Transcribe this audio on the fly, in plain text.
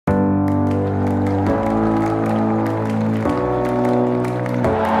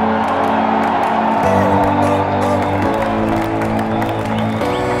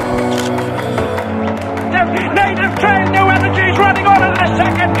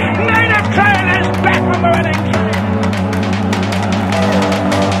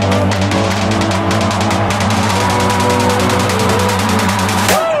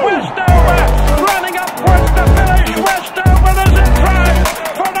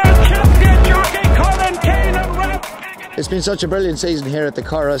It's been such a brilliant season here at the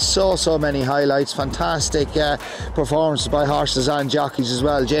Curragh. So many highlights, fantastic performances by horses and jockeys as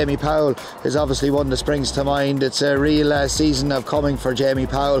well. Jamie Powell is obviously one that springs to mind. It's a real season of coming for Jamie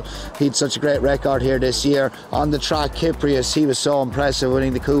Powell. He had such a great record here this year. On the track, Cyprius, he was so impressive,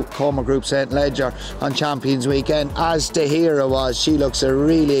 winning the Coma Group St Leger on Champions Weekend, as Tahira was. She looks a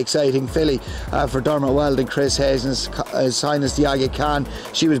really exciting filly for Dermot Weld and Chris Hayes, and His Highness the Aga Khan.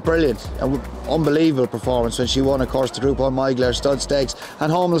 She was brilliant. An unbelievable performance when she won, of course, the Group 1 Myglaire Stud Stakes,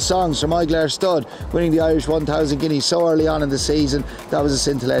 and Homeless Songs from Myglaire Stud, winning the Irish 1000 Guineas so early on in the season. That was a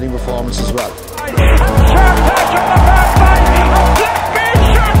scintillating performance as well.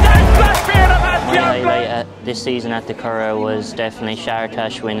 My highlight this season at the Curragh was definitely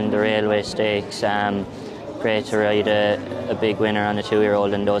Shartash winning the Railway Stakes. Great to ride a big winner on a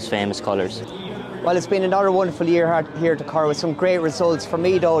 2-year-old in those famous colours. Well, it's been another wonderful year here at the Curragh with some great results. For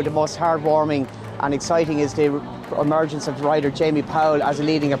me, though, the most heartwarming and exciting is the emergence of rider Jamie Powell as a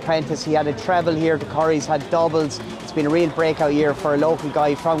leading apprentice. He had a treble here at the Curragh, he's had doubles. It's been a real breakout year for a local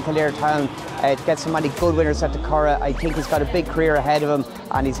guy from Kildare Town to get so many good winners at the Curragh. I think he's got a big career ahead of him,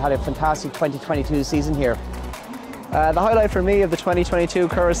 and he's had a fantastic 2022 season here. The highlight for me of the 2022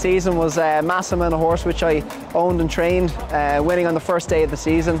 Curragh season was Massaman, a horse which I owned and trained, winning on the first day of the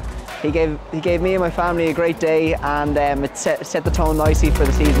season. He gave me and my family a great day, and it set the tone nicely for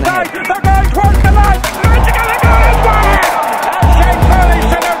the season ahead. They're going towards the line! The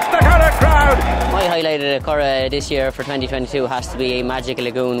crowd! My highlight of the Curragh this year for 2022 has to be Magic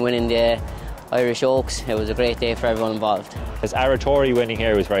Lagoon winning the Irish Oaks. It was a great day for everyone involved. As Aratori winning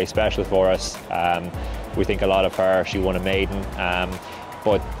here was very special for us. We think a lot of her. She won a maiden,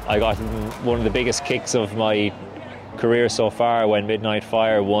 but I got one of the biggest kicks of my career so far when Midnight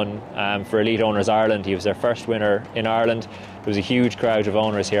Fire won for Elite Owners Ireland. He was their first winner in Ireland. There was a huge crowd of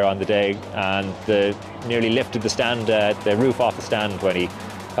owners here on the day, and nearly lifted the roof off the stand when he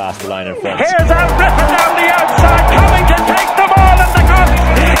passed the line in front. Here's Al-Riffa down the outside, coming to take the ball at the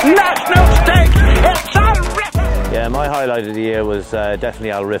National Stakes. It's Al-Riffa! Yeah, my highlight of the year was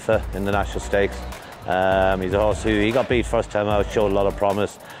definitely Al-Riffa in the National Stakes. He's a horse who he got beat first time out, showed a lot of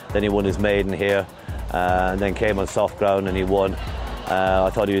promise. Then he won his maiden here, and then came on soft ground and he won. I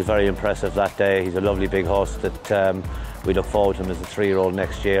thought he was very impressive that day. He's a lovely big horse that we look forward to him as a 3-year-old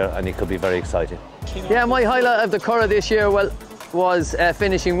next year, and he could be very exciting. Yeah, my highlight of the Curragh this year was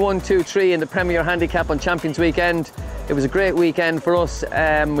finishing 1, 2, 3 in the Premier Handicap on Champions Weekend. It was a great weekend for us.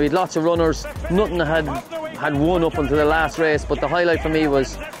 We had lots of runners. Nothing had won up until the last race, but the highlight for me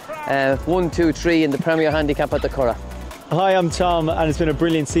was 1, 2, 3 in the Premier Handicap at the Curragh. Hi, I'm Tom, and it's been a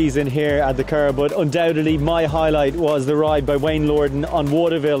brilliant season here at the Curragh, but undoubtedly my highlight was the ride by Wayne Lorden on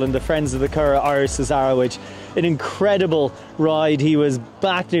Waterville and the Friends of the Curragh Irish Cesarewitch. An incredible ride. He was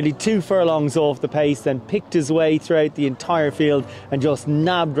back nearly 2 furlongs off the pace, then picked his way throughout the entire field and just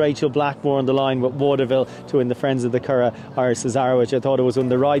nabbed Rachel Blackmore on the line with Waterville to win the Friends of the Curragh Irish Cesarewitch. I thought it was one of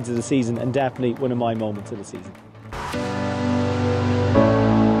the rides of the season, and definitely one of my moments of the season.